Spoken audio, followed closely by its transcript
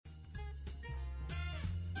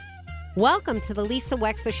Welcome to the Lisa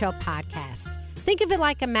Wexler Show podcast. Think of it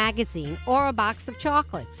like a magazine or a box of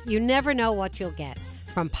chocolates. You never know what you'll get.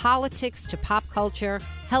 From politics to pop culture,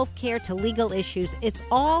 healthcare to legal issues, it's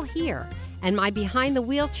all here. And my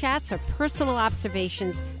behind-the-wheel chats are personal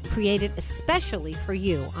observations created especially for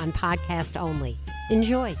you on podcast only.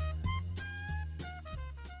 Enjoy.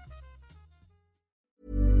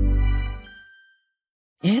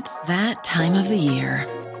 It's that time of the year.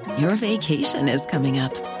 Your vacation is coming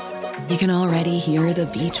up. You can already hear the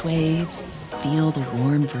beach waves, feel the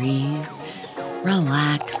warm breeze,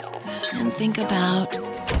 relax, and think about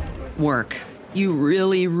work. You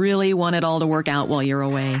really, really want it all to work out while you're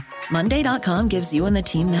away. Monday.com gives you and the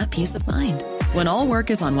team that peace of mind. When all work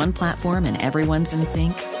is on one platform and everyone's in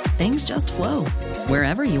sync, things just flow.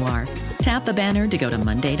 Wherever you are, tap the banner to go to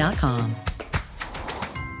Monday.com.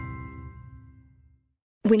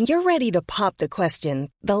 When you're ready to pop the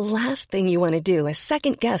question, the last thing you want to do is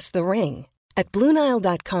second-guess the ring. At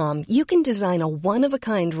BlueNile.com, you can design a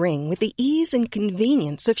one-of-a-kind ring with the ease and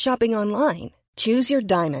convenience of shopping online. Choose your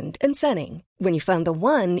diamond and setting. When you find the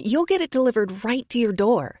one, you'll get it delivered right to your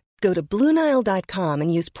door. Go to BlueNile.com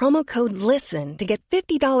and use promo code LISTEN to get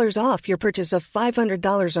 $50 off your purchase of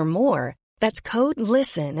 $500 or more. That's code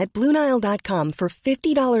LISTEN at BlueNile.com for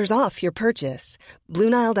 $50 off your purchase.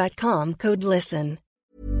 BlueNile.com, code LISTEN.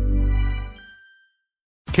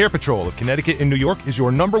 Care Patrol of Connecticut and New York is your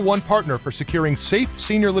 #1 partner for securing safe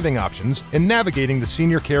senior living options and navigating the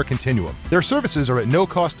senior care continuum. Their services are at no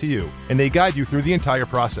cost to you, and they guide you through the entire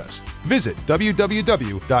process. Visit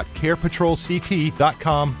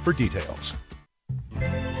www.carepatrolct.com for details.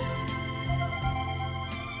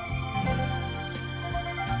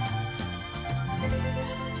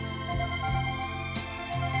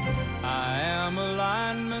 I am a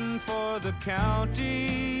lineman for the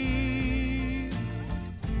county,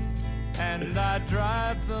 and I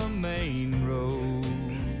drive the main road,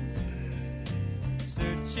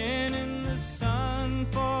 searching in the sun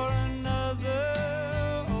for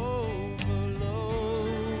another overload.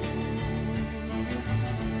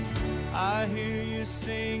 I hear you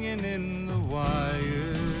singing in the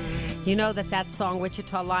wire. You know that song,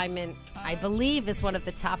 Wichita Lineman, I believe is one of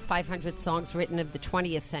the top 500 songs written of the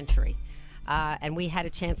 20th century. And we had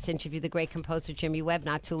a chance to interview the great composer Jimmy Webb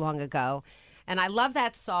not too long ago. And I love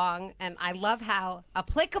that song, and I love how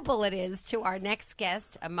applicable it is to our next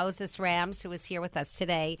guest, Moses Rams, who is here with us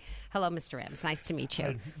today. Hello, Mr. Rams. Nice to meet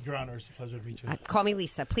you. Your Honor, it's a pleasure to meet you. Call me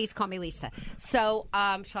Lisa. Please call me Lisa. So,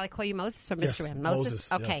 shall I call you Moses or Mr. Yes, Rams?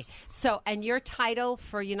 Moses. Okay. Yes. So, and your title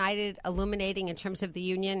for United Illuminating in terms of the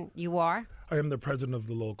union, you are? I am the president of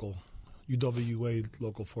the local, UWUA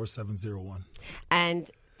Local 4701.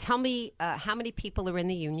 And tell me, how many people are in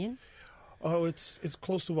the union? Oh, it's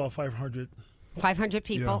close to about 500. 500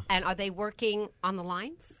 people, Yeah. and are they working on the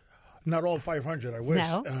lines? Not all 500, I wish.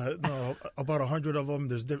 No? No, about 100 of them.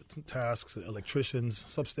 There's different tasks, electricians,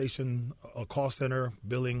 substation, a call center,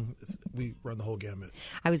 billing. We run the whole gamut.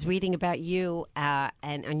 I was reading about you,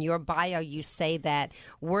 and on your bio, you say that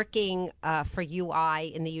working for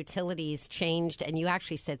UI in the utilities changed, and you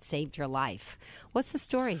actually said saved your life. What's the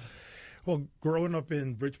story? Well, growing up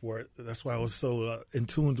in Bridgeport, that's why I was so in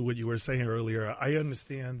tune to what you were saying earlier. I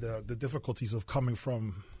understand the difficulties of coming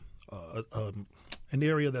from an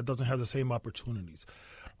area that doesn't have the same opportunities.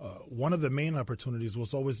 One of the main opportunities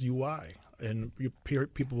was always UI, and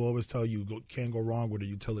people will always tell you can't go wrong with a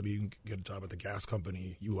utility. You can get a job at the gas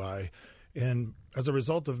company, UI. And as a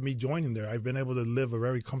result of me joining there, I've been able to live a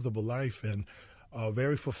very comfortable life and a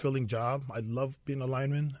very fulfilling job. I love being a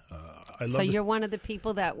lineman. So you're one of the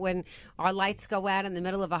people that when our lights go out in the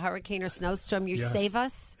middle of a hurricane or snowstorm, you Yes, save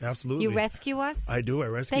us? absolutely. You rescue us? I do. I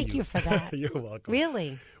rescue you. Thank you for that. You're welcome.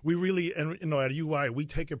 Really? We really, and at UI, we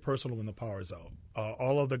take it personal when the power's out.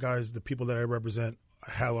 All of the guys, the people that I represent,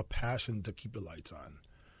 have a passion to keep the lights on.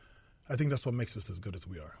 I think that's what makes us as good as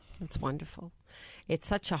we are. It's wonderful. It's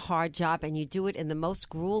such a hard job, and you do it in the most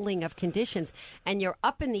grueling of conditions, and you're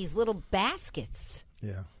up in these little baskets.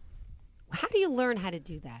 Yeah. How do you learn how to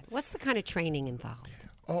do that? What's the kind of training involved?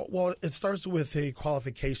 Oh, well, it starts with a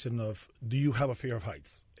qualification of, do you have a fear of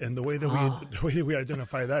heights? And the way that we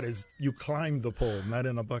identify that is you climb the pole, not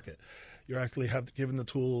in a bucket. You actually have given the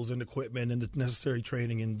tools and equipment and the necessary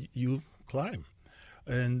training, and you climb.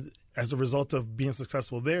 And as a result of being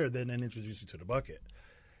successful there, then introduce you to the bucket.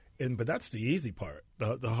 But that's the easy part.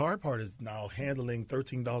 The hard part is now handling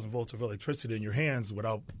 13,000 volts of electricity in your hands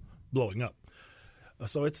without blowing up.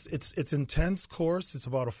 So it's intense course. It's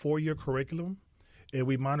about a 4-year curriculum. And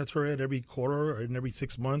we monitor it every quarter and every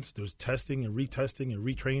 6 months. There's testing and retesting and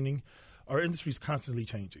retraining. Our industry is constantly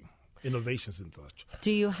changing. innovations and such.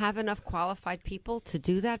 Do you have enough qualified people to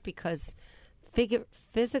do that? Because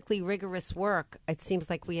physically rigorous work, it seems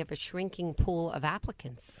like we have a shrinking pool of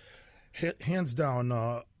applicants. Hands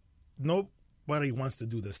down, nobody wants to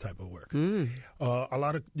do this type of work. A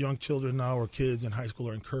lot of young children now or kids in high school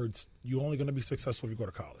are encouraged, you're only going to be successful if you go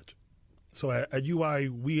to college. So at UI,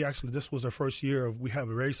 this was our first year. We have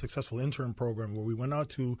a very successful intern program where we went out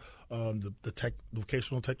to the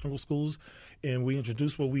vocational technical schools, and we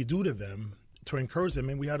introduced what we do to them to encourage them.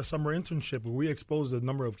 And we had a summer internship where we exposed a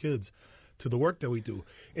number of kids to the work that we do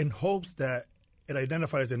in hopes that it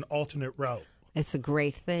identifies an alternate route. It's a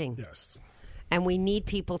great thing. Yes. And we need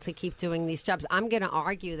people to keep doing these jobs. I'm going to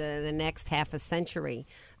argue that in the next half a century,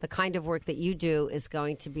 the kind of work that you do is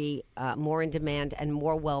going to be more in demand and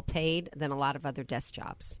more well paid than a lot of other desk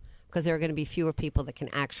jobs, because there are going to be fewer people that can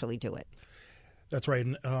actually do it. That's right.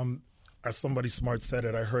 And as somebody smart said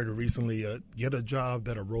it, I heard it recently, get a job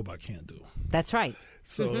that a robot can't do. That's right.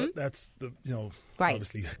 So that's right.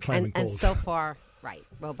 Obviously climbing and poles. so far, right,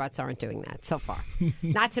 robots aren't doing that so far.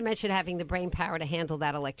 Not to mention having the brain power to handle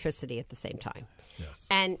that electricity at the same time. Yes.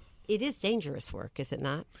 And it is dangerous work, is it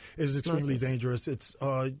not? It is extremely dangerous. It's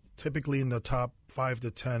typically in the top 5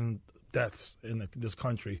 to 10 deaths in this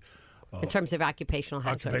country. In terms of occupational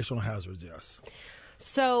hazards. Occupational hazards, yes.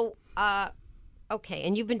 So, okay,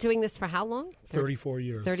 and you've been doing this for how long? 34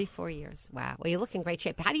 years. 34 years. Wow. Well, you look in great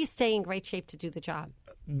shape. How do you stay in great shape to do the job?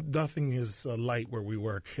 Nothing is light where we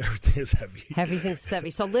work. Everything is heavy. Everything's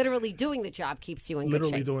heavy. So literally doing the job keeps you in good shape.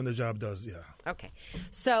 Literally doing the job does, yeah. Okay.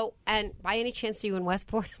 So, and by any chance are you in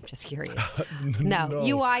Westport? I'm just curious. No.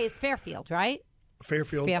 UI is Fairfield, right?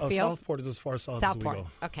 Fairfield. Southport is as far south as we go.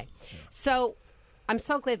 Okay. Yeah. So I'm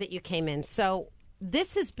so glad that you came in. So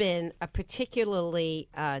this has been a particularly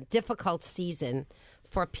difficult season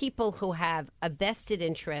for people who have a vested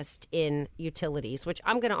interest in utilities, which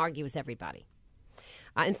I'm going to argue is everybody.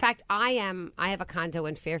 In fact, I have a condo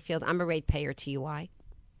in Fairfield. I'm a ratepayer to UI.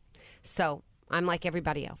 So I'm like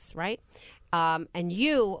everybody else, right? And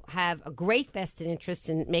you have a great vested interest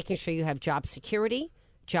in making sure you have job security,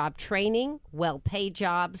 job training, well-paid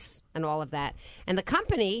jobs, and all of that. And the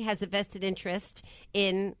company has a vested interest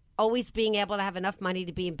in always being able to have enough money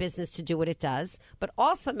to be in business to do what it does, but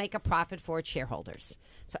also make a profit for its shareholders.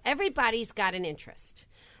 So everybody's got an interest.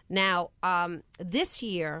 Now, this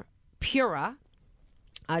year, PURA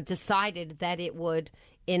decided that it would,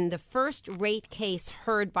 in the first rate case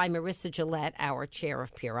heard by Marissa Gillette, our chair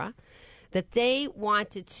of PURA, that they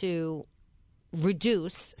wanted to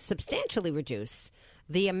substantially reduce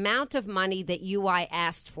the amount of money that UI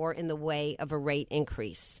asked for in the way of a rate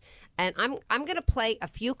increase. And I'm going to play a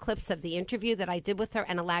few clips of the interview that I did with her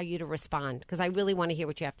and allow you to respond, because I really want to hear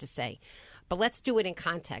what you have to say. But let's do it in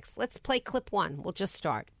context. Let's play clip 1. We'll just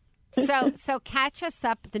start. So catch us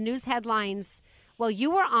up. The news headlines. Well,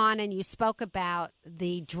 you were on and you spoke about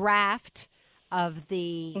the draft of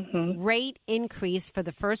the rate increase for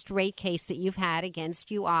the first rate case that you've had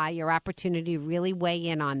against UI, your opportunity to really weigh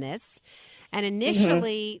in on this. And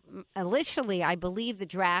initially, I believe the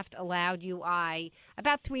draft allowed UI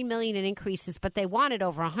about $3 million in increases, but they wanted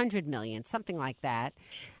over $100 million, something like that.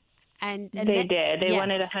 And they did. They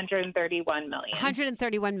wanted $131 million.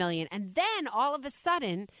 $131 million. And then all of a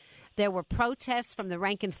sudden, there were protests from the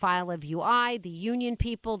rank and file of UI, the union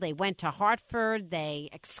people. They went to Hartford. They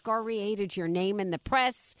excoriated your name in the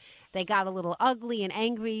press. They got a little ugly and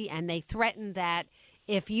angry, and they threatened that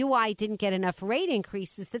if UI didn't get enough rate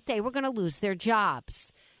increases, that they were going to lose their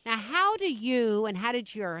jobs. Now, how do you and how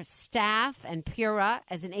did your staff and PURA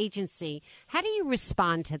as an agency, how do you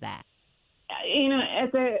respond to that?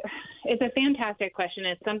 It's a fantastic question.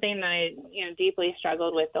 It's something that I, deeply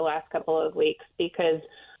struggled with the last couple of weeks because,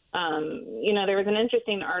 there was an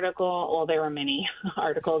interesting article. Well, there were many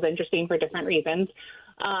articles interesting for different reasons.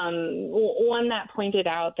 One that pointed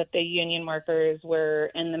out that the union workers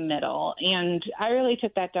were in the middle. And I really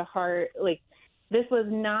took that to heart. Like, this was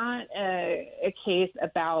not a case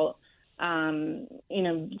about,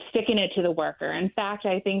 sticking it to the worker. In fact,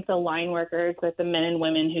 I think the line workers, that the men and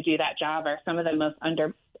women who do that job, are some of the most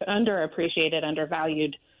underappreciated,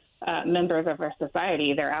 undervalued members of our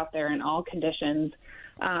society. They're out there in all conditions.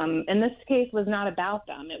 And this case was not about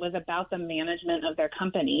them. It was about the management of their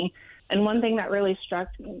company. And one thing that really struck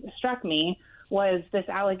me was this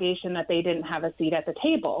allegation that they didn't have a seat at the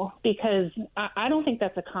table, because I don't think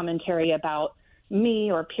that's a commentary about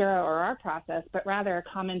me or PURA or our process, but rather a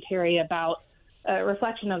commentary about a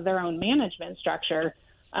reflection of their own management structure.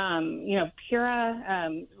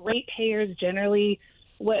 PURA, ratepayers generally,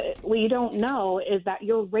 what you don't know is that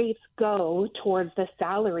your rates go towards the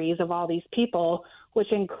salaries of all these people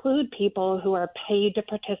which include people who are paid to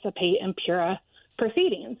participate in PURA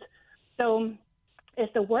proceedings. So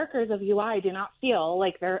if the workers of UI do not feel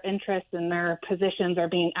like their interests and their positions are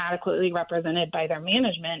being adequately represented by their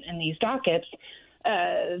management in these dockets,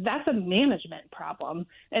 that's a management problem.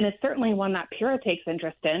 And it's certainly one that PURA takes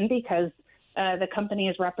interest in because the company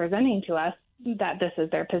is representing to us that this is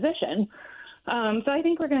their position. So I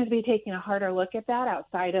think we're going to be taking a harder look at that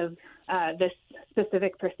outside of this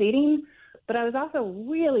specific proceeding. But I was also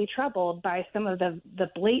really troubled by some of the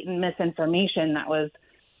blatant misinformation that was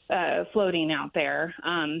floating out there,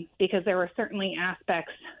 because there were certainly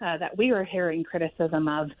aspects that we were hearing criticism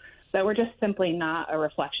of that were just simply not a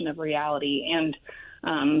reflection of reality. And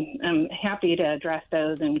I'm happy to address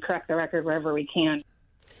those and correct the record wherever we can.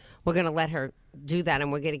 We're going to let her do that,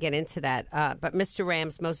 and we're going to get into that. But Mr.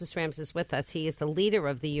 Rams, Moses Rams, is with us. He is the leader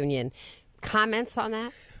of the union. Comments on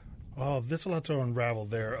that? There's a lot to unravel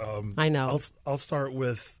there. I know. I'll start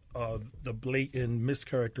with the blatant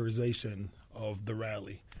mischaracterization of the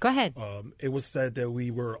rally. Go ahead. It was said that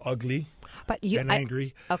we were ugly and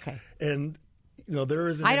angry. Okay. And, there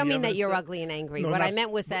is. I don't mean that you're ugly and angry. No, what I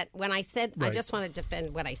meant was that when I said, right. I just want to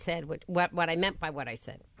defend what I said, what I meant by what I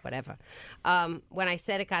said, whatever. When I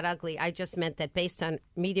said it got ugly, I just meant that based on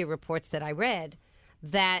media reports that I read,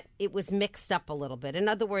 that it was mixed up a little bit. In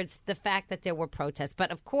other words, the fact that there were protests.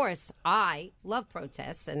 But, of course, I love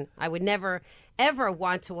protests, and I would never, ever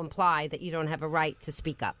want to imply that you don't have a right to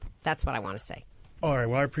speak up. That's what I want to say. All right.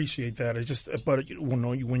 Well, I appreciate that. But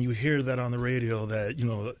when you hear that on the radio, that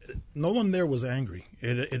no one there was angry.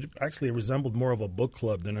 It actually resembled more of a book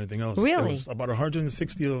club than anything else. Really? It was about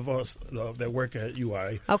 160 of us that work at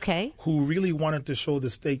UI. Okay. Who really wanted to show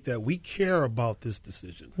the state that we care about this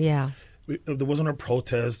decision. Yeah. There wasn't a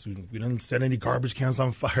protest. We didn't set any garbage cans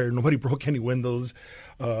on fire. Nobody broke any windows.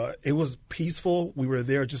 It was peaceful. We were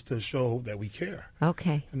there just to show that we care.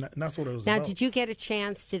 Okay. And that's what it was now, about. did any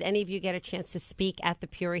of you get a chance to speak at the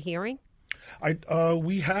PURA hearing?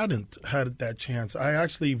 We hadn't had that chance. I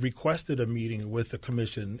actually requested a meeting with the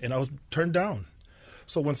commission, and I was turned down.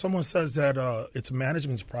 So when someone says that it's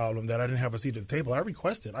management's problem that I didn't have a seat at the table, I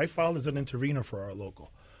requested. I filed as an intervener for our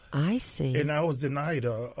local. I see. And I was denied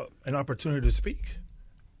an opportunity to speak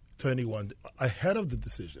to anyone ahead of the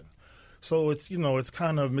decision. So it's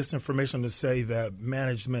kind of misinformation to say that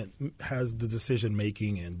management has the decision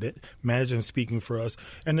making and that management is speaking for us.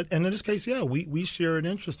 And in this case, yeah, we share an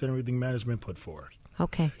interest in everything management put forward.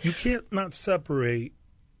 Okay. You can't not separate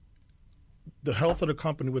the health of the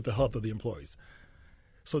company with the health of the employees.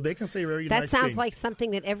 So they can say very nice things. That sounds like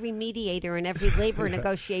something that every mediator in every labor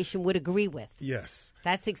negotiation would agree with. Yes.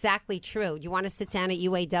 That's exactly true. You want to sit down at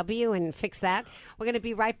UAW and fix that? We're going to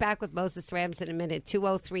be right back with Moses Rams in a minute.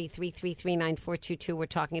 203-333-9422. We're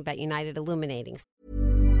talking about United Illuminating.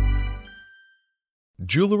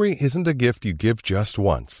 Jewelry isn't a gift you give just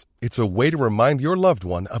once. It's a way to remind your loved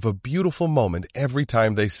one of a beautiful moment every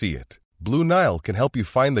time they see it. Blue Nile can help you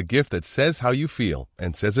find the gift that says how you feel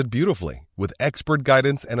and says it beautifully, with expert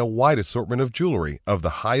guidance and a wide assortment of jewelry of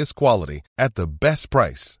the highest quality at the best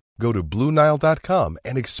price. Go to BlueNile.com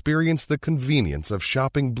and experience the convenience of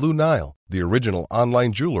shopping Blue Nile, the original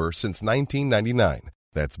online jeweler since 1999.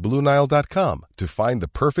 That's BlueNile.com to find the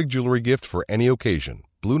perfect jewelry gift for any occasion.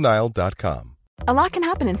 BlueNile.com. A lot can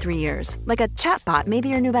happen in 3 years, like a chatbot may be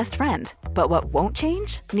your new best friend. But what won't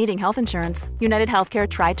change? Needing health insurance. United Healthcare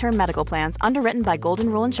Tri-Term Medical Plans, underwritten by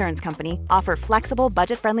Golden Rule Insurance Company, offer flexible,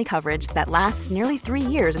 budget-friendly coverage that lasts nearly 3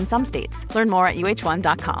 years in some states. Learn more at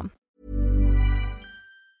UH1.com.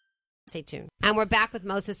 Stay tuned. And we're back with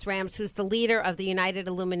Moses Rams, who's the leader of the United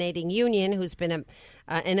Illuminating Union, who's been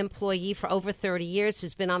an employee for over 30 years,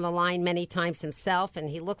 who's been on the line many times himself, and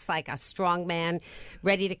he looks like a strong man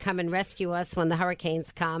ready to come and rescue us when the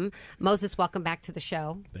hurricanes come. Moses, welcome back to the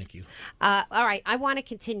show. Thank you. All right, I want to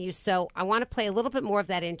continue, so I want to play a little bit more of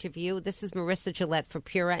that interview. This is Marissa Gillette for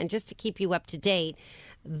PURA, and just to keep you up to date,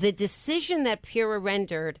 the decision that PURA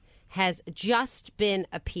rendered has just been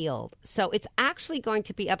appealed. So it's actually going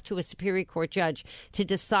to be up to a Superior Court judge to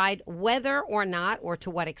decide whether or not, or to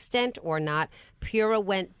what extent or not, PURA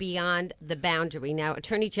went beyond the boundary. Now,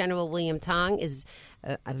 Attorney General William Tong is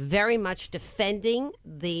very much defending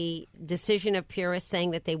the decision of PURA,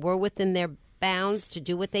 saying that they were within their bounds to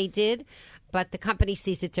do what they did, but the company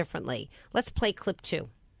sees it differently. Let's play clip 2.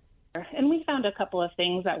 And we found a couple of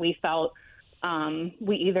things that we felt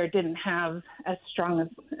we either didn't have as strong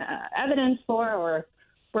evidence for or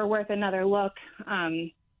were worth another look,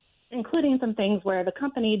 including some things where the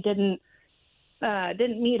company didn't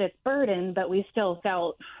meet its burden, but we still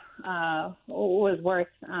felt was worth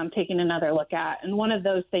taking another look at. And one of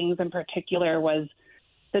those things in particular was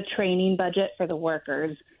the training budget for the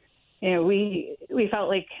workers. We felt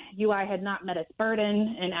like UI had not met its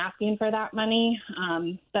burden in asking for that money,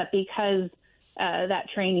 but because that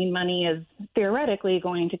training money is theoretically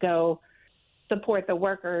going to go support the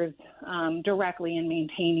workers directly in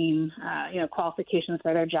maintaining, qualifications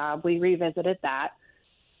for their job, we revisited that.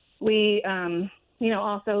 We,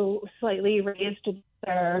 also slightly raised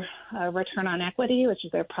their return on equity, which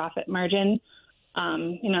is their profit margin.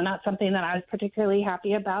 Not something that I was particularly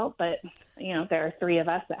happy about, but, there are three of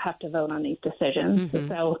us that have to vote on these decisions. Mm-hmm.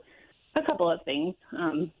 So a couple of things,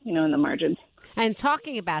 in the margins. And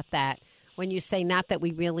talking about that, when you say not that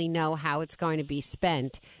we really know how it's going to be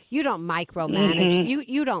spent, you don't micromanage. Mm-hmm.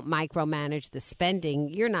 You don't micromanage the spending.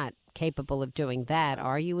 You're not capable of doing that,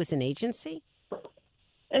 are you, as an agency?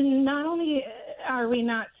 And not only are we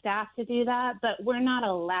not staffed to do that, but we're not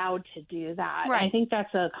allowed to do that. Right. I think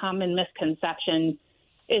that's a common misconception,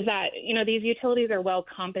 is that, these utilities are well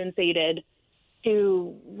compensated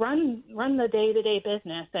to run the day-to-day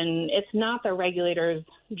business, and it's not the regulator's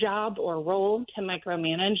job or role to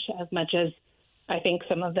micromanage as much as I think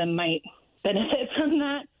some of them might benefit from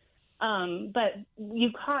that. But you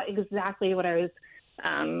caught exactly what I was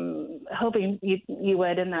hoping you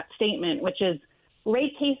would in that statement, which is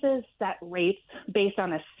rate cases set rates based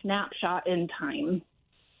on a snapshot in time.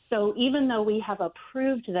 So even though we have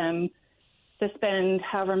approved them to spend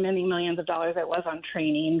however many millions of dollars it was on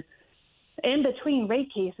training, in between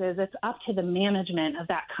rate cases, it's up to the management of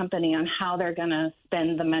that company on how they're going to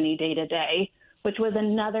spend the money day to day, which was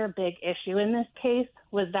another big issue in this case,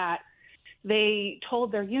 was that they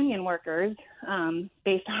told their union workers,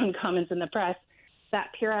 based on comments in the press, that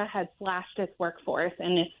PURA had slashed its workforce,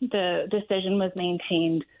 and if the decision was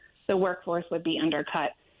maintained, the workforce would be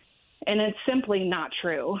undercut. And it's simply not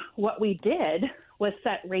true. What we did was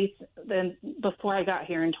set rates before I got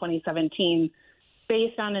here in 2017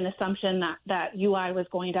 based on an assumption that UI was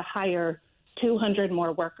going to hire 200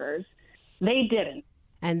 more workers. They didn't.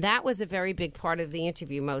 And that was a very big part of the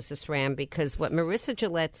interview, Moses Ram, because what Marissa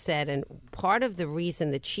Gillette said, and part of the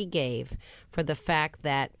reason that she gave for the fact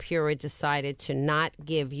that PURA decided to not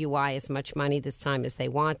give UI as much money this time as they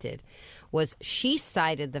wanted, was she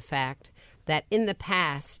cited the fact that in the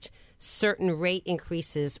past, certain rate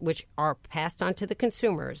increases, which are passed on to the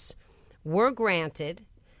consumers, were granted.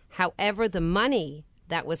 However, the money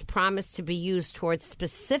that was promised to be used towards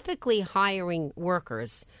specifically hiring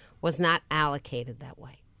workers was not allocated that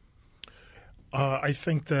way. I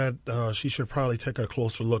think that she should probably take a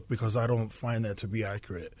closer look, because I don't find that to be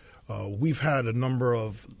accurate. We've had a number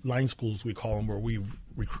of line schools, we call them, where we've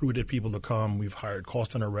recruited people to come. We've hired call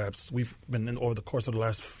center reps. We've been over the course of the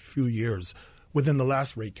last few years. Within the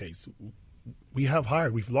last rate case, we have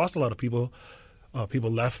hired. We've lost a lot of people.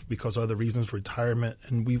 People left because of other reasons, retirement,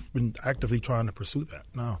 and we've been actively trying to pursue that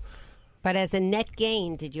now. But as a net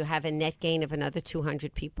gain, did you have a net gain of another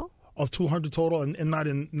 200 people? Of 200 total, and not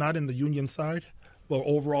in the union side, but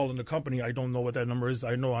overall in the company, I don't know what that number is.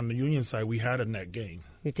 I know on the union side we had a net gain.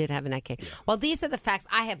 You did have a net gain. Yeah. Well, these are the facts.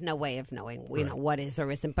 I have no way of knowing, what is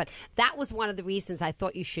or isn't. But that was one of the reasons I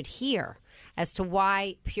thought you should hear as to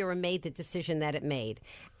why PURA made the decision that it made.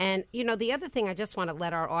 And, the other thing I just want to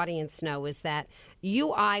let our audience know is that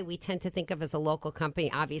UI, we tend to think of as a local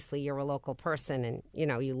company. Obviously, you're a local person and,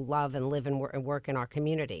 you love and live and work in our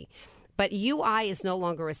community. But UI is no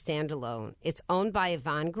longer a standalone. It's owned by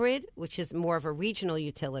Avangrid, which is more of a regional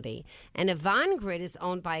utility. And Avangrid is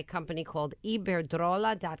owned by a company called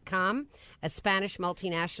Iberdrola.com, a Spanish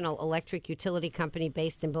multinational electric utility company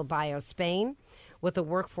based in Bilbao, Spain, with a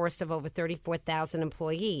workforce of over 34,000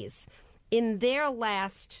 employees. In their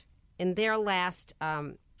last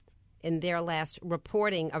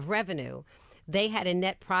reporting of revenue, they had a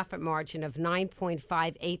net profit margin of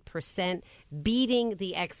 9.58%, beating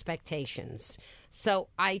the expectations. So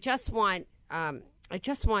I just want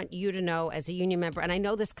you to know, as a union member, and I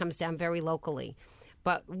know this comes down very locally,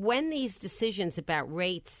 but when these decisions about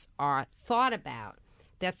rates are thought about,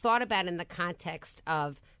 they're thought about in the context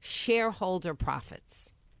of shareholder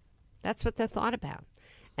profits. That's what they're thought about.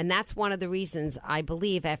 And that's one of the reasons, I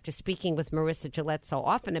believe, after speaking with Marissa Gillette so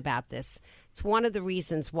often about this, it's one of the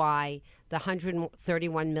reasons why the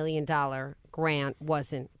 $131 million grant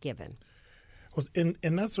wasn't given. And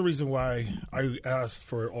that's the reason why I asked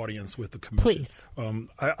for an audience with the commission. Please.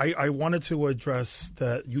 I wanted to address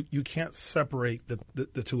that you can't separate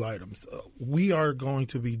the two items. We are going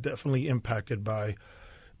to be definitely impacted by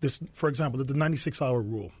this. For example, the 96-hour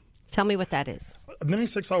rule. Tell me what that is. A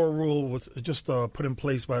 96-hour rule was just put in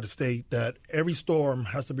place by the state that every storm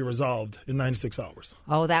has to be resolved in 96 hours.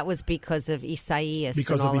 Oh, that was because of Isaias.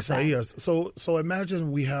 Because of Isaias. So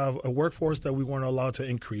imagine we have a workforce that we weren't allowed to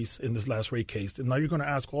increase in this last rate case. And now you're going to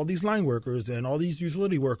ask all these line workers and all these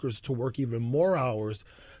utility workers to work even more hours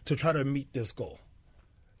to try to meet this goal.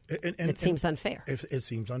 It seems unfair. It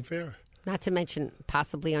seems unfair. Not to mention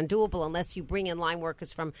possibly undoable unless you bring in line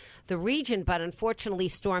workers from the region. But unfortunately,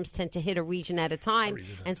 storms tend to hit a region at a time.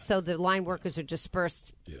 So the line workers are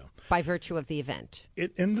dispersed by virtue of the event.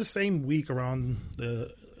 In the same week around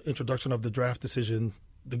the introduction of the draft decision,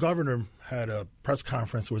 the governor had a press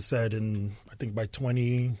conference which said, I think by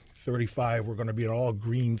 2035, we're going to be an all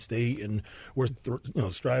green state and we're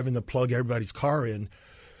striving to plug everybody's car in.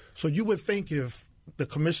 So you would think if the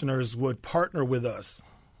commissioners would partner with us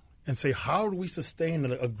and say, how do we sustain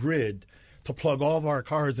a grid to plug all of our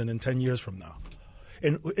cars in 10 years from now?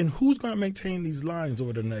 And who's going to maintain these lines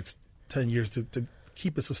over the next 10 years to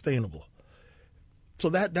keep it sustainable? So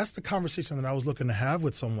that's the conversation that I was looking to have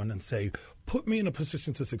with someone and say, put me in a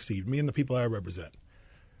position to succeed, me and the people I represent.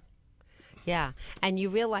 Yeah, and you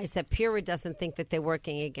realize that PURA doesn't think that they're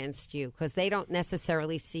working against you because they don't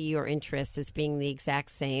necessarily see your interests as being the exact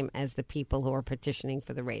same as the people who are petitioning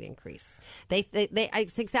for the rate increase.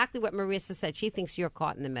 It's exactly what Marissa said. She thinks you're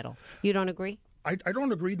caught in the middle. You don't agree? I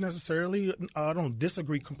don't agree necessarily. I don't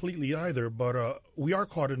disagree completely either, but we are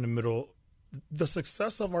caught in the middle. The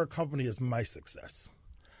success of our company is my success.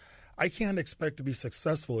 I can't expect to be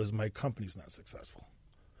successful if my company's not successful.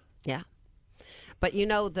 Yeah. But you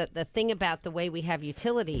know, the thing about the way we have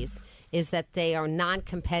utilities is that they are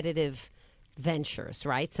non-competitive ventures,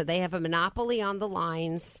 right? So they have a monopoly on the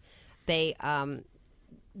lines. They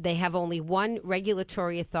have only one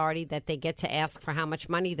regulatory authority that they get to ask for how much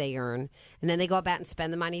money they earn, and then they go about and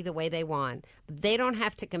spend the money the way they want. They don't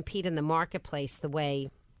have to compete in the marketplace the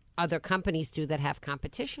way other companies do that have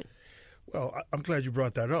competition. Well, I'm glad you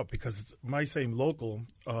brought that up because my same local,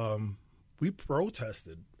 we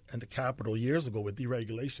protested in the Capitol years ago with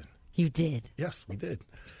deregulation. You did? Yes, we did.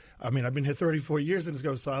 I mean, I've been here 34 years in this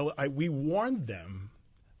go, so we warned them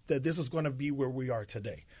that this was going to be where we are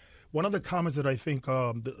today. One of the comments that I think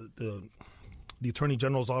the Attorney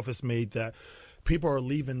General's office made that people are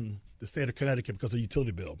leaving the state of Connecticut because of the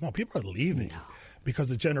utility bill. Well, people are leaving because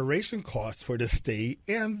the generation costs for the state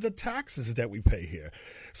and the taxes that we pay here.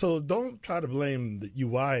 So don't try to blame the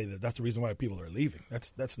UI that's the reason why people are leaving.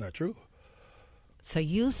 That's not true. So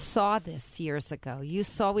you saw this years ago. You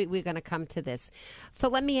saw we were going to come to this. So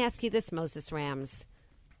let me ask you this, Moses Rams.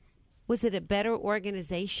 Was it a better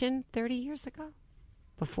organization 30 years ago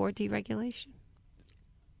before deregulation?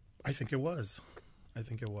 I think it was.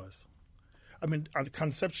 I mean,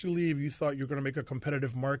 conceptually, if you thought you were going to make a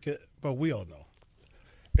competitive market, but we all know.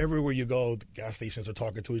 Everywhere you go, the gas stations are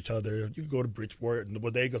talking to each other. You can go to Bridgeport, and the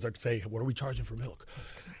bodegas are saying, what are we charging for milk?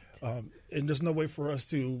 That's correct. And there's no way for us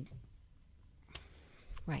to...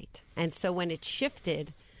 Right. And so when it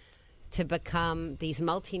shifted to become these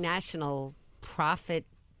multinational profit,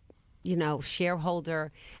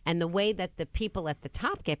 shareholder, and the way that the people at the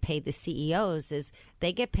top get paid, the CEOs, is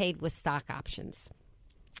they get paid with stock options.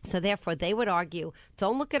 So therefore, they would argue,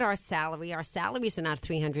 don't look at our salary. Our salaries are not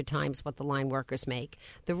 300 times what the line workers make.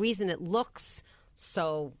 The reason it looks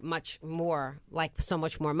so much more like so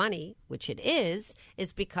much more money, which it is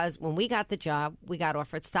because when we got the job, we got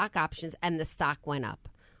offered stock options and the stock went up.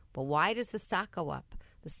 But why does the stock go up?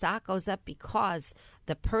 The stock goes up because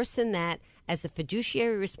the person that, as a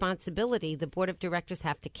fiduciary responsibility, the board of directors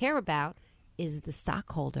have to care about is the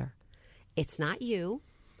stockholder. It's not you,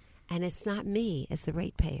 and it's not me as the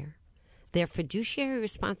ratepayer. Their fiduciary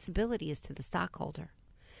responsibility is to the stockholder.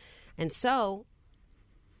 And so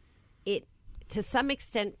it, to some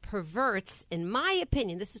extent, perverts, in my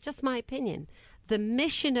opinion, this is just my opinion, the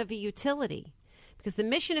mission of a utility. Because the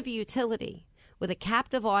mission of a utility with a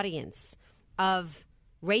captive audience of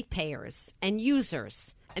ratepayers and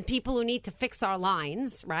users and people who need to fix our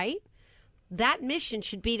lines, right? That mission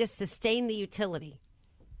should be to sustain the utility.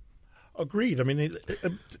 Agreed. I mean,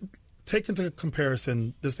 take into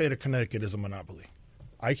comparison, the state of Connecticut is a monopoly.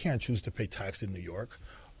 I can't choose to pay tax in New York.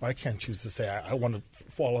 I can't choose to say I want to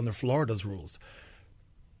fall under Florida's rules.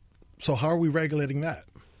 So how are we regulating that?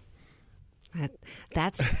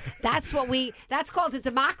 That's called a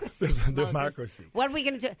democracy. It's a democracy. What are we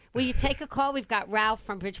going to do? Will you take a call? We've got Ralph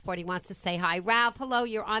from Bridgeport. He wants to say hi. Ralph, hello.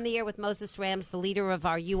 You're on the air with Moses Rams, the leader of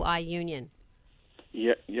our UI union.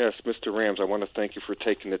 Yes, Mr. Rams, I want to thank you for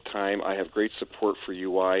taking the time. I have great support for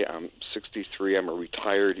UI. I'm 63. I'm a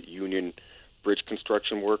retired union bridge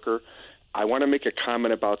construction worker. I want to make a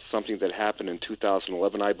comment about something that happened in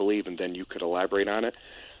 2011, I believe, and then you could elaborate on it.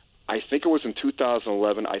 I think it was in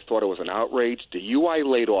 2011. I thought it was an outrage. The UI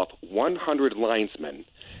laid off 100 linesmen,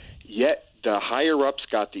 yet the higher-ups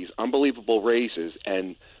got these unbelievable raises,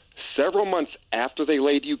 and several months after they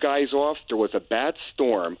laid you guys off, there was a bad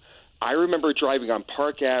storm. I remember driving on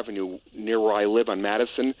Park Avenue near where I live on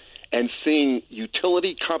Madison and seeing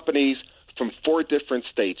utility companies from 4 different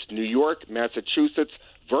states, New York, Massachusetts,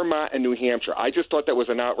 Vermont, and New Hampshire. I just thought that was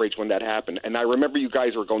an outrage when that happened, and I remember you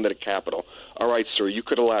guys were going to the Capitol. All right, sir, you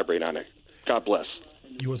could elaborate on it. God bless.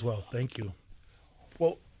 You as well. Thank you.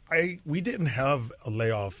 Well, we didn't have a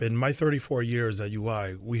layoff. In my 34 years at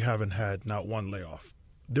UI, we haven't had not one layoff.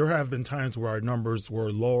 There have been times where our numbers were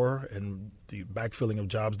lower and the backfilling of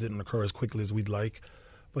jobs didn't occur as quickly as we'd like,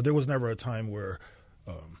 but there was never a time where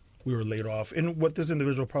we were laid off. And what this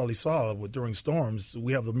individual probably saw during storms,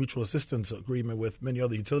 we have the mutual assistance agreement with many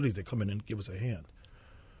other utilities that come in and give us a hand.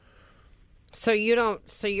 So you don't.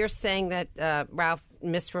 So you're saying that Ralph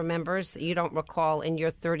misremembers. You don't recall in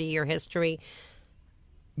your 30-year history.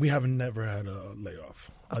 We haven't never had a layoff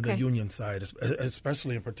on the union side,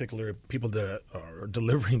 especially in particular people that are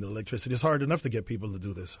delivering the electricity. It's hard enough to get people to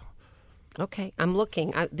do this. Okay, I'm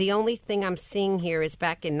looking. The only thing I'm seeing here is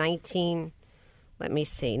back in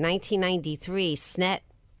 1993, SNET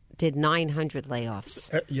did 900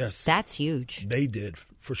 layoffs. Yes. That's huge. They did,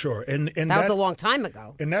 for sure. And that was a long time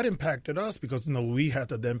ago. And that impacted us because, we had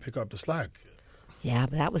to then pick up the slack. Yeah,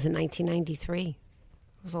 but that was in 1993. It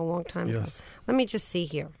was a long time ago. Yes. Let me just see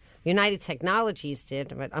here. United Technologies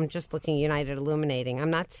did, but I'm just looking at United Illuminating.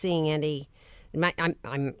 I'm not seeing any.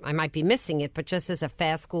 I might be missing it, but just as a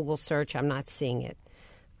fast Google search, I'm not seeing it.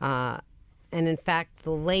 And in fact,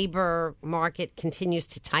 the labor market continues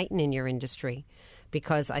to tighten in your industry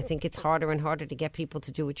because I think it's harder and harder to get people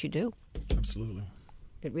to do what you do. Absolutely.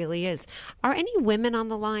 It really is. Are any women on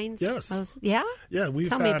the lines? Yes. Yeah? Yeah,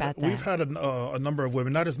 Tell me about that. We've had a number of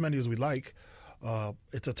women, not as many as we'd like.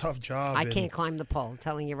 It's a tough job. I can't climb the pole, I'm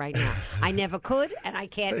telling you right now. I never could, and I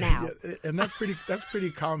can't now. And that's pretty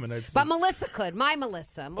common. But Melissa could. My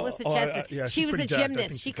Melissa Jessup. Yeah, she was a jacked.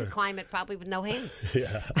 gymnast. She could climb it probably with no hands.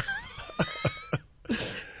 Yeah.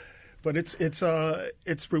 But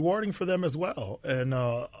it's rewarding for them as well, and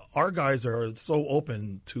our guys are so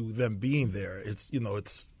open to them being there. It's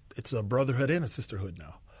a brotherhood and a sisterhood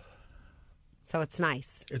now. So it's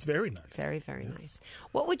nice. It's very nice. Very, very nice.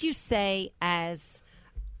 What would you say as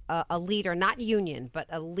a leader, not union, but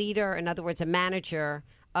a leader, in other words, a manager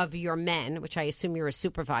of your men, which I assume you're a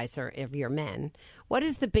supervisor of your men. What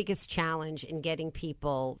is the biggest challenge in getting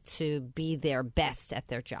people to be their best at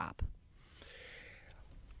their job?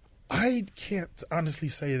 I can't honestly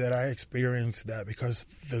say that I experienced that because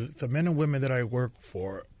the men and women that I work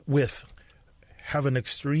with have an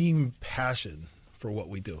extreme passion for what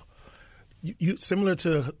we do. You similar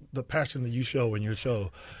to the passion that you show in your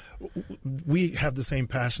show, we have the same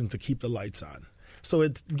passion to keep the lights on. So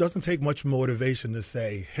it doesn't take much motivation to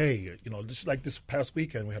say, hey, just like this past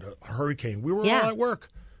weekend, we had a hurricane. We were all at work,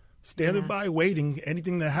 standing by, waiting,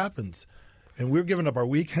 anything that happens. And we're giving up our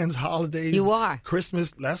weekends, holidays. You are.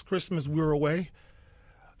 Last Christmas, we were away.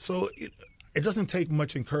 So it doesn't take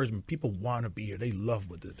much encouragement. People want to be here. They love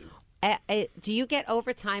what they do. Do you get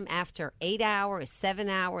overtime after 8 hours, 7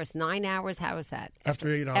 hours, 9 hours? How is that?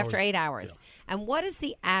 After 8 hours. After 8 hours. Yeah. And what is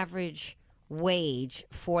the average wage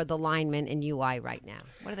for the linemen in UI right now?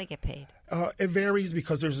 What do they get paid? It varies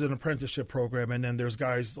because there's an apprenticeship program, and then there's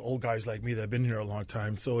old guys like me that have been here a long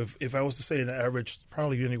time. So if I was to say an average,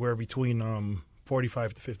 probably anywhere between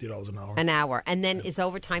 $45 to $50 an hour. An hour. And then is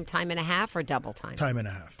overtime time and a half or double time? Time and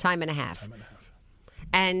a half. Time and a half. Time and a half.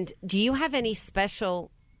 And do you have any special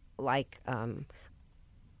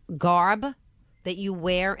garb that you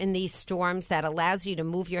wear in these storms that allows you to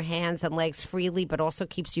move your hands and legs freely but also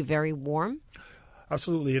keeps you very warm?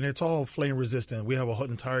 Absolutely, and it's all flame resistant. We have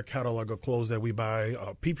an entire catalog of clothes that we buy.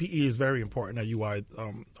 PPE is very important at UI.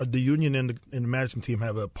 The union and the management team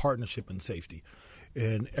have a partnership in safety,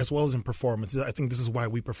 and as well as in performance. I think this is why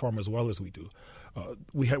we perform as well as we do.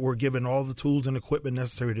 We're given all the tools and equipment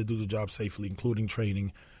necessary to do the job safely, including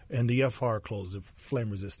training. And the FR clothes are flame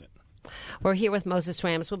resistant. We're here with Moses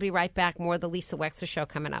Rams. We'll be right back. More of the Lisa Wexler Show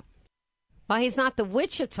coming up. Well, he's not the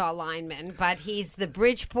Wichita lineman, but he's the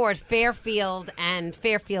Bridgeport, Fairfield, and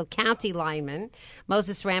Fairfield County lineman.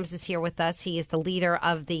 Moses Rams is here with us. He is the leader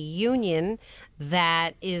of the union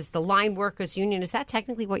that is the Line Workers Union. Is that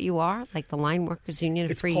technically what you are, like the Line Workers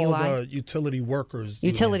Union? It's Free called UI? Utility Workers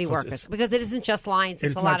Utility Union, Workers, because it isn't just lines.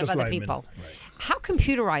 It's a lot of other linemen. people. Right. How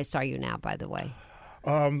computerized are you now, by the way?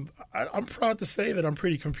 I'm proud to say that I'm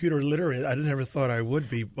pretty computer literate. I never thought I would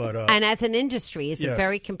be, but and as an industry, is it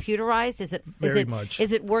very computerized? Very much.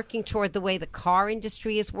 Is it working toward the way the car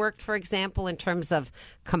industry has worked, for example, in terms of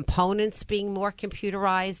components being more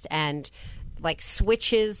computerized and like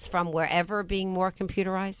switches from wherever being more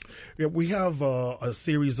computerized? Yeah, we have a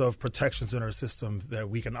series of protections in our system that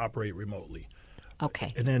we can operate remotely.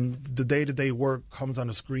 Okay. And then the day-to-day work comes on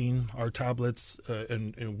the screen, our tablets,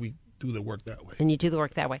 and we do the work that way. And you do the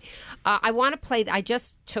work that way. I want to play. I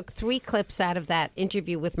just took 3 clips out of that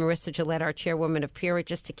interview with Marissa Gillette, our chairwoman of PURA,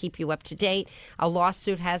 just to keep you up to date. A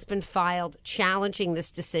lawsuit has been filed challenging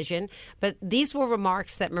this decision, but these were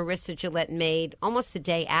remarks that Marissa Gillette made almost the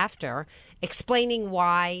day after, explaining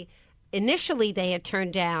why initially they had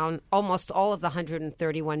turned down almost all of the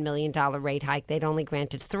 $131 million rate hike. They'd only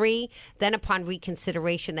granted 3. Then upon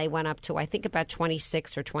reconsideration, they went up to, I think, about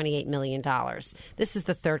 $26 or $28 million. This is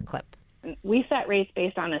the 3rd clip. We set rates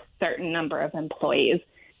based on a certain number of employees.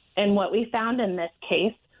 And what we found in this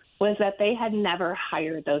case was that they had never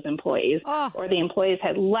hired those employees, or the employees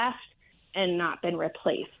had left and not been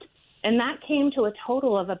replaced. And that came to a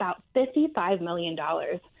total of about $55 million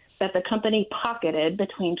that the company pocketed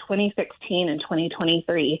between 2016 and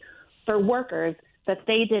 2023 for workers that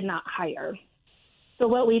they did not hire. So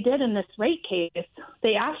what we did in this rate case,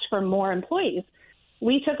 they asked for more employees.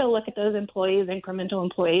 We took a look at those employees, incremental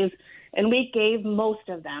employees, and we gave most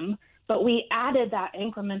of them, but we added that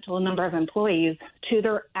incremental number of employees to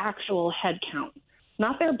their actual head count,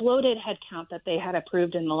 not their bloated head count that they had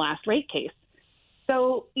approved in the last rate case.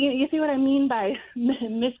 So you see what I mean by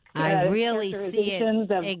I really see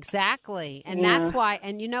it. Exactly. And that's why,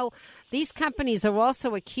 and these companies are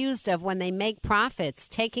also accused of, when they make profits,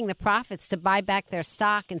 taking the profits to buy back their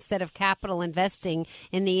stock instead of capital investing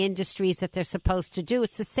in the industries that they're supposed to do.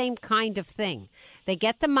 It's the same kind of thing. They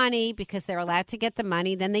get the money because they're allowed to get the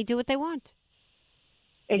money, then they do what they want.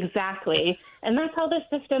 Exactly. And that's how the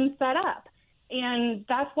system's set up. And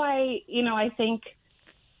that's why,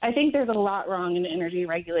 I think there's a lot wrong in energy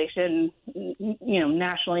regulation,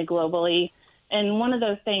 nationally, globally. And one of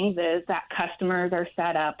those things is that customers are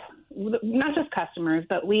set up, not just customers,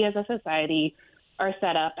 but we as a society are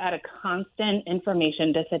set up at a constant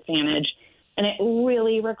information disadvantage. And it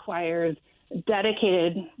really requires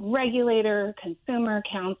dedicated regulator, consumer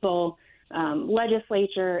counsel,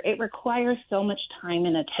 legislature. It requires so much time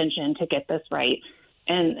and attention to get this right.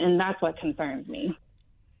 And that's what concerns me.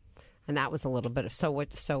 And that was a little bit of so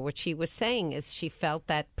what she was saying is she felt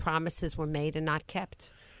that promises were made and not kept.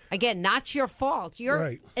 Again, not your fault. You're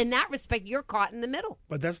right. In that respect, you're caught in the middle.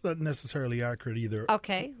 But that's not necessarily accurate either.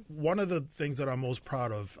 Okay. One of the things that I'm most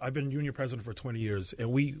proud of, I've been union president for 20 years,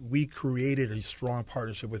 and we created a strong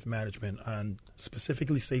partnership with management on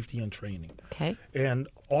specifically safety and training. Okay. And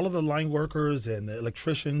all of the line workers and the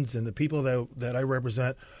electricians and the people that I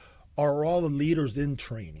represent are all the leaders in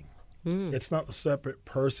training. It's not a separate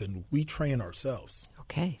person. We train ourselves.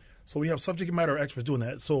 Okay. So we have subject matter experts doing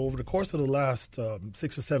that. So over the course of the last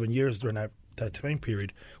 6 or 7 years during that time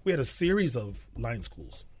period, we had a series of line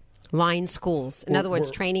schools. Line schools. In other words,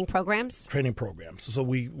 training programs? Training programs. So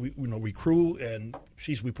we recruit, and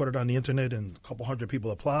we put it on the internet, and a couple hundred people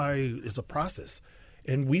apply. It's a process.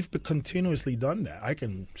 And we've continuously done that. I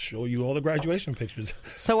can show you all the graduation pictures.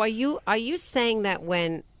 So are you saying that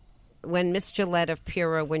when Ms. Gillette of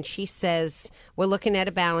PURA, when she says we're looking at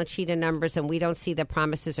a balance sheet of numbers and we don't see the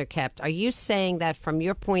promises are kept, are you saying that from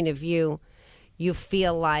your point of view, you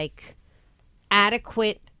feel like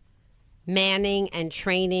adequate manning and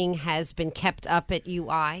training has been kept up at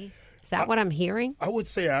UI? Is that what I'm hearing? I would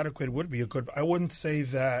say adequate would be I wouldn't say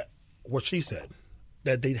that what she said,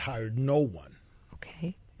 that they'd hired no one.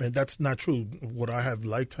 Okay. And that's not true. Would I have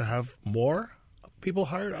liked to have more people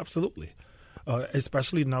hired? Absolutely.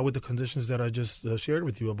 Especially now with the conditions that I just shared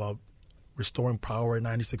with you about restoring power in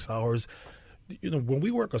 96 hours. When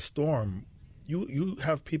we work a storm, you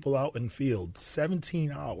have people out in field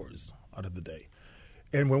 17 hours out of the day.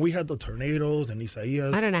 And when we had the tornadoes and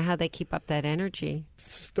Isaias, I don't know how they keep up that energy.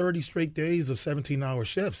 30 straight days of 17-hour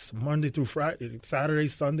shifts, Monday through Friday, Saturday,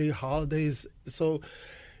 Sunday, holidays. So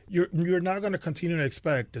you're not going to continue to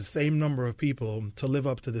expect the same number of people to live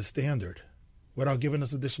up to this standard without giving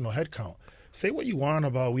us additional headcount. Say what you want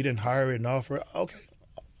about we didn't hire enough. Okay,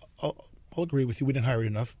 I'll agree with you. We didn't hire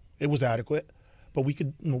enough. It was adequate, but we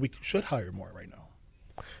should hire more right now.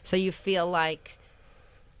 So you feel like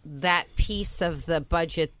that piece of the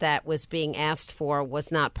budget that was being asked for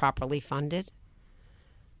was not properly funded?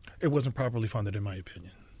 It wasn't properly funded, in my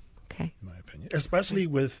opinion. Okay. In my opinion, especially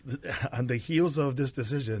on the heels of this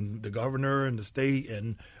decision, the governor and the state,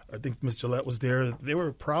 and I think Ms. Gillette was there. They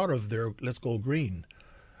were proud of their "Let's Go Green,"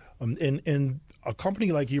 and a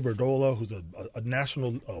company like Iberdrola, who's a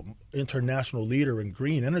national, international leader in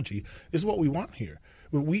green energy, is what we want here.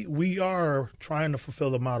 We are trying to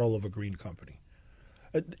fulfill the model of a green company,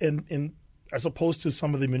 and as opposed to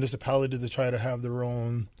some of the municipalities that try to have their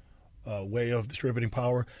own way of distributing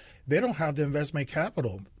power, they don't have the investment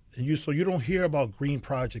capital. So you don't hear about green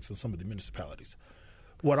projects in some of the municipalities.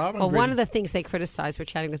 One of the things they criticize, we're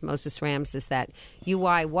chatting with Moses Rams, is that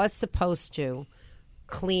UI was supposed to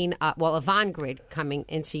clean up. Well, Avon Grid coming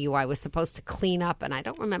into UI was supposed to clean up, and I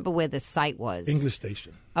don't remember where the site was. English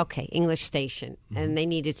Station. Okay, English Station. Mm-hmm. And they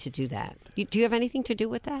needed to do that. Do you have anything to do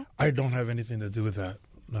with that? I don't have anything to do with that,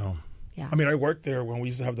 no. Yeah. I mean, I worked there when we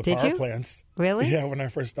used to have the power plants. Really? Yeah, when I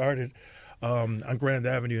first started on Grand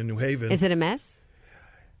Avenue in New Haven. Is it a mess?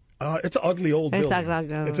 It's an ugly old building.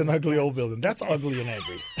 It's an ugly old building. That's ugly and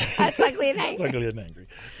angry. That's ugly and angry. That's ugly and angry.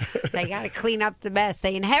 They got to clean up the mess.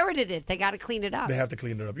 They inherited it. They got to clean it up. They have to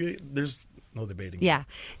clean it up. There's no debating. Yeah.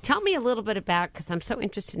 Tell me a little bit about, because I'm so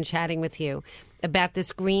interested in chatting with you, about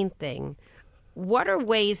this green thing. What are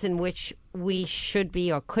ways in which we should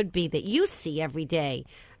be or could be that you see every day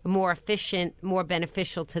more efficient, more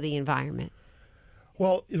beneficial to the environment?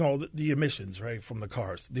 Well, the emissions, right, from the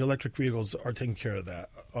cars. The electric vehicles are taking care of that.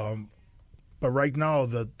 But right now,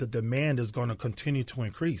 the demand is going to continue to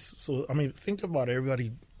increase. So, I mean, think about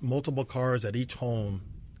everybody, multiple cars at each home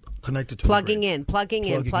connected to plugging the in.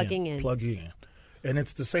 And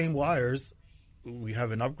it's the same wires. We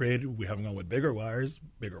haven't upgraded. We haven't gone with bigger wires,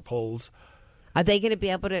 bigger poles. Are they going to be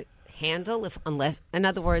able to handle in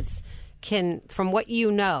other words, from what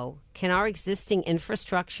you know, can our existing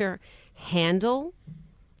infrastructure handle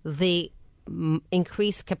the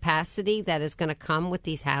increased capacity that is going to come with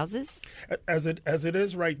these houses? As it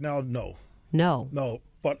is right now, no.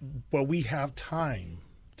 But we have time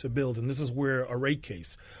to build, and this is where a rate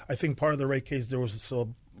case. I think part of the rate case, there was a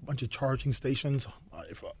bunch of charging stations.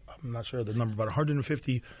 I'm not sure of the number, but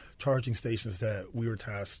 150 charging stations that we were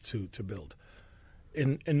tasked to build.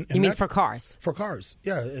 And you mean for cars? For cars,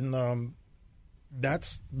 yeah, and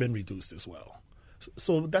that's been reduced as well.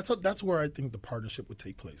 So that's where I think the partnership would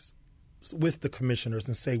take place with the commissioners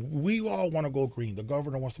and say, we all want to go green. The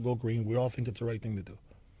governor wants to go green. We all think it's the right thing to do.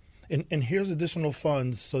 And here's additional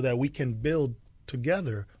funds so that we can build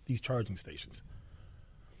together these charging stations.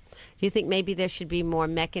 Do you think maybe there should be more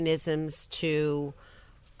mechanisms to,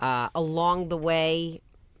 along the way,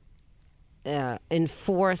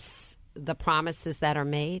 enforce the promises that are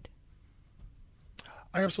made?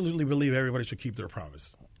 I absolutely believe everybody should keep their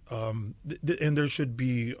promise. And there should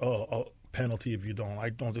be a penalty if you don't. I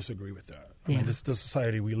don't disagree with that. I mean, this is the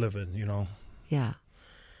society we live in, Yeah.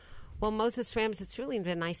 Well, Moses Rams, it's really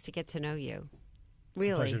been nice to get to know you. Really.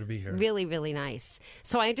 It's a pleasure to be here. Really, really nice.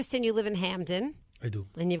 So I understand you live in Hamden. I do.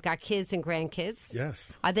 And you've got kids and grandkids.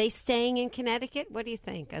 Yes. Are they staying in Connecticut? What do you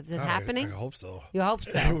think? Is it happening? I hope so. You hope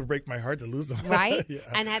so? It would break my heart to lose them. Right? Yeah.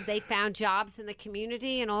 And have they found jobs in the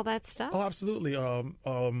community and all that stuff? Oh, absolutely.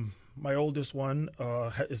 My oldest one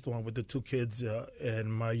is the one with the two kids,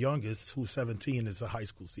 and my youngest, who's 17, is a high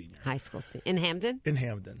school senior. In Hamden? In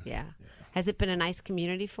Hamden. Yeah. Has it been a nice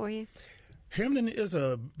community for you? Hamden is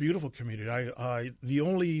a beautiful community. The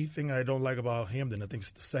only thing I don't like about Hamden, I think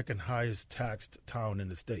it's the second highest taxed town in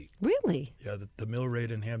the state. Really? Yeah, the mill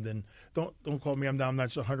rate in Hamden. Don't quote me. I'm not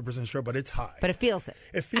 100% sure, but it's high. But it feels it.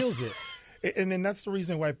 It feels it, and then that's the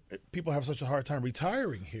reason why people have such a hard time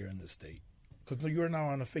retiring here in the state, because you're now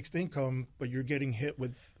on a fixed income, but you're getting hit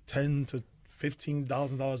with $10,000 to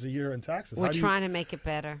 $15,000 a year in taxes. We're trying to make it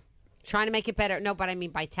better. Trying to make it better. No, but I mean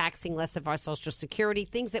by taxing less of our Social Security,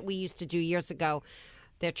 things that we used to do years ago.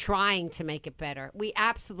 They're trying to make it better. We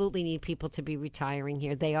absolutely need people to be retiring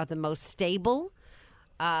here. They are the most stable,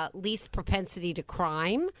 least propensity to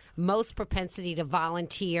crime, most propensity to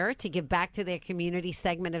volunteer, to give back to their community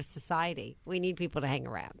segment of society. We need people to hang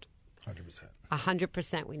around. 100%.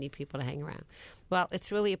 100% we need people to hang around. Well,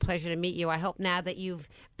 it's really a pleasure to meet you. I hope now that you've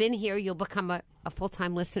been here, you'll become a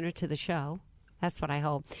full-time listener to the show. That's what I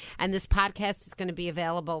hope. And this podcast is going to be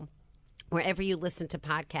available wherever you listen to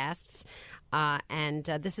podcasts. And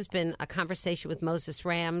this has been a conversation with Moses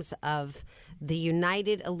Rams of the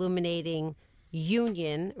United Illuminating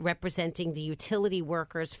Union, representing the utility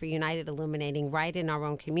workers for United Illuminating right in our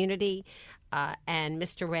own community. And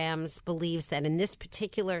Mr. Rams believes that in this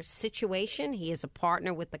particular situation, he is a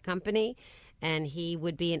partner with the company, and he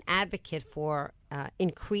would be an advocate for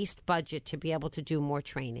increased budget to be able to do more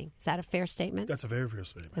training. Is that a fair statement? That's a very fair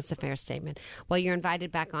statement. That's a fair statement. Well, you're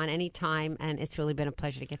invited back on any time, and it's really been a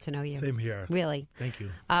pleasure to get to know you. Same here. Really. Thank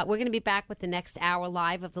you. We're going to be back with the next hour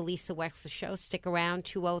live of the Lisa Wexler Show. Stick around,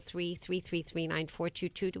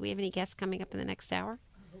 203-333-9422. Do we have any guests coming up in the next hour?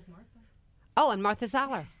 Oh, and Martha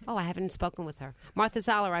Zoller. Oh, I haven't spoken with her. Martha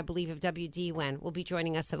Zoller, I believe, of WDUN, will be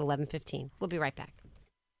joining us at 11:15. We'll be right back.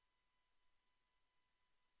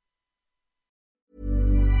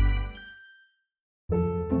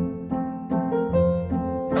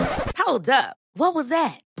 Hold up. What was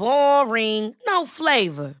that? Boring. No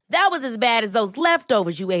flavor. That was as bad as those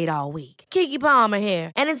leftovers you ate all week. Keke Palmer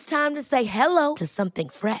here, and it's time to say hello to something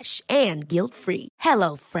fresh and guilt-free.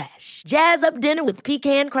 Hello Fresh. Jazz up dinner with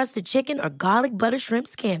pecan-crusted chicken or garlic butter shrimp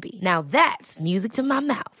scampi. Now that's music to my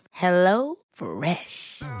mouth. Hello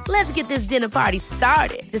Fresh. Let's get this dinner party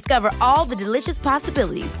started. Discover all the delicious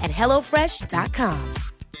possibilities at HelloFresh.com.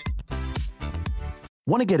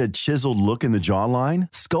 Want to get a chiseled look in the jawline?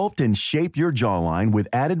 Sculpt and shape your jawline with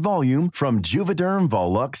added volume from Juvederm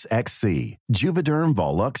Volux XC. Juvederm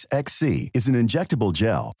Volux XC is an injectable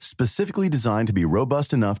gel specifically designed to be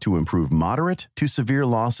robust enough to improve moderate to severe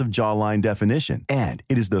loss of jawline definition. And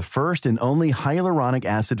it is the first and only hyaluronic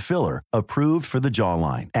acid filler approved for the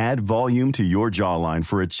jawline. Add volume to your jawline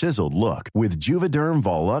for a chiseled look with Juvederm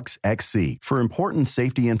Volux XC. For important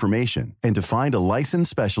safety information and to find a licensed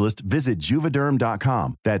specialist, visit Juvederm.com.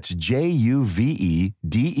 That's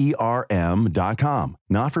Juvederm.com.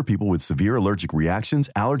 Not for people with severe allergic reactions,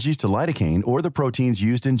 allergies to lidocaine, or the proteins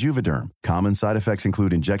used in Juvederm. Common side effects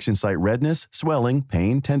include injection site redness, swelling,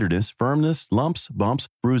 pain, tenderness, firmness, lumps, bumps,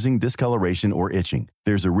 bruising, discoloration, or itching.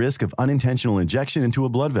 There's a risk of unintentional injection into a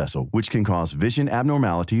blood vessel, which can cause vision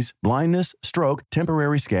abnormalities, blindness, stroke,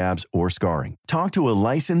 temporary scabs, or scarring. Talk to a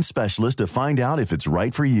licensed specialist to find out if it's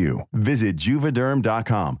right for you. Visit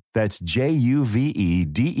Juvederm.com. That's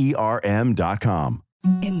Juvederm.com.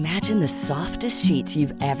 Imagine the softest sheets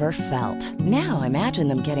you've ever felt. Now imagine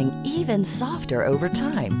them getting even softer over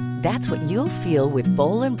time. That's what you'll feel with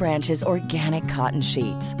Boll & Branch's organic cotton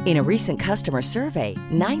sheets. In a recent customer survey,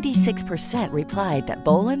 96% replied that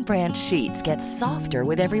Boll & Branch sheets get softer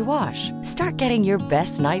with every wash. Start getting your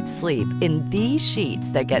best night's sleep in these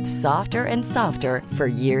sheets that get softer and softer for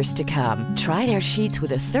years to come. Try their sheets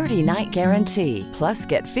with a 30-night guarantee. Plus,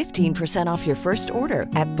 get 15% off your first order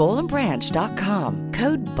at bollandbranch.com.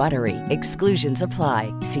 Code BUTTERY. Exclusions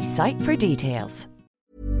apply. See site for details.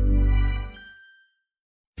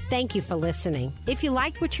 Thank you for listening. If you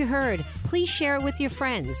liked what you heard, please share it with your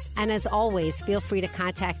friends. And as always, feel free to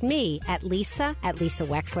contact me at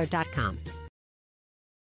lisa@lisawexler.com.